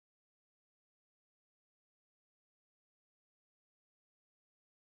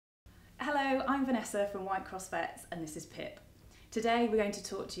Hello, I'm Vanessa from White Cross Vets and this is Pip. Today we're going to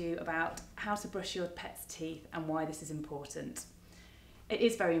talk to you about how to brush your pet's teeth and why this is important. It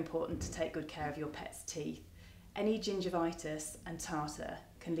is very important to take good care of your pet's teeth. Any gingivitis and tartar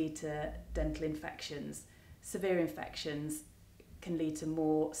can lead to dental infections. Severe infections can lead to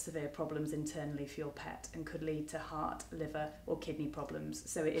more severe problems internally for your pet and could lead to heart, liver or kidney problems.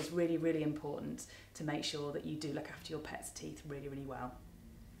 So it is really, really important to make sure that you do look after your pet's teeth really, really well.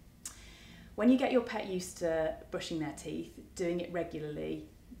 When you get your pet used to brushing their teeth, doing it regularly,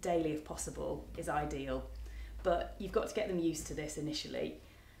 daily if possible, is ideal. But you've got to get them used to this initially.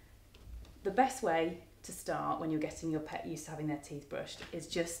 The best way to start when you're getting your pet used to having their teeth brushed is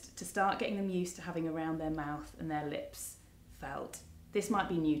just to start getting them used to having around their mouth and their lips felt. This might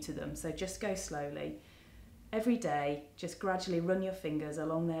be new to them, so just go slowly. Every day, just gradually run your fingers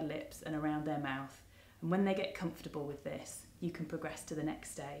along their lips and around their mouth. And when they get comfortable with this, you can progress to the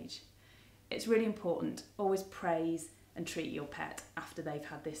next stage. It's really important, always praise and treat your pet after they've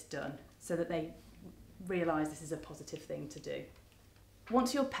had this done so that they realise this is a positive thing to do.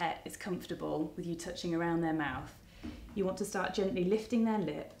 Once your pet is comfortable with you touching around their mouth, you want to start gently lifting their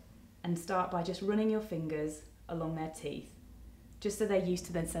lip and start by just running your fingers along their teeth, just so they're used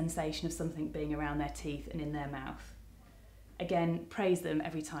to the sensation of something being around their teeth and in their mouth. Again, praise them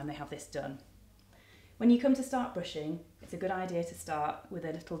every time they have this done. When you come to start brushing, it's a good idea to start with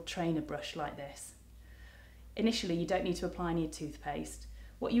a little trainer brush like this. Initially, you don't need to apply any toothpaste.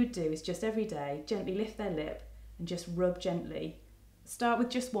 What you would do is just every day, gently lift their lip and just rub gently. Start with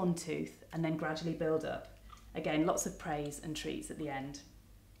just one tooth and then gradually build up. Again, lots of praise and treats at the end.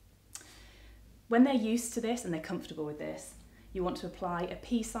 When they're used to this and they're comfortable with this, you want to apply a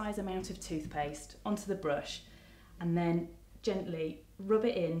pea-sized amount of toothpaste onto the brush and then gently rub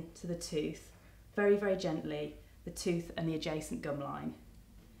it in to the tooth, very, very gently, the tooth and the adjacent gum line.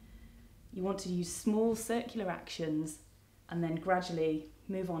 You want to use small circular actions and then gradually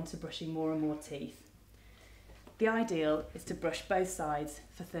move on to brushing more and more teeth. The ideal is to brush both sides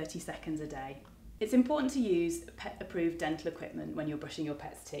for 30 seconds a day. It's important to use pet-approved dental equipment when you're brushing your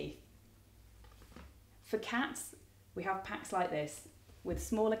pet's teeth. For cats, we have packs like this with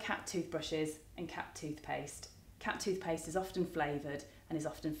smaller cat toothbrushes and cat toothpaste. Cat toothpaste is often flavoured and is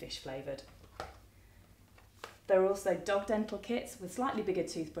often fish flavoured. There are also dog dental kits with slightly bigger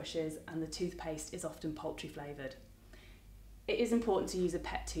toothbrushes and the toothpaste is often poultry flavoured. It is important to use a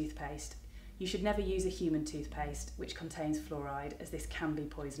pet toothpaste. You should never use a human toothpaste which contains fluoride, as this can be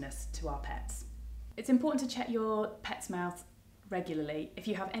poisonous to our pets. It's important to check your pet's mouth regularly. If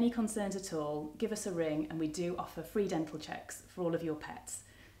you have any concerns at all, give us a ring and we do offer free dental checks for all of your pets.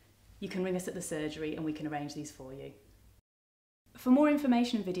 You can ring us at the surgery and we can arrange these for you. For more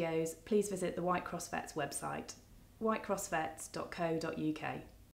information and videos, please visit the White Cross Vets website, whitecrossvets.co.uk.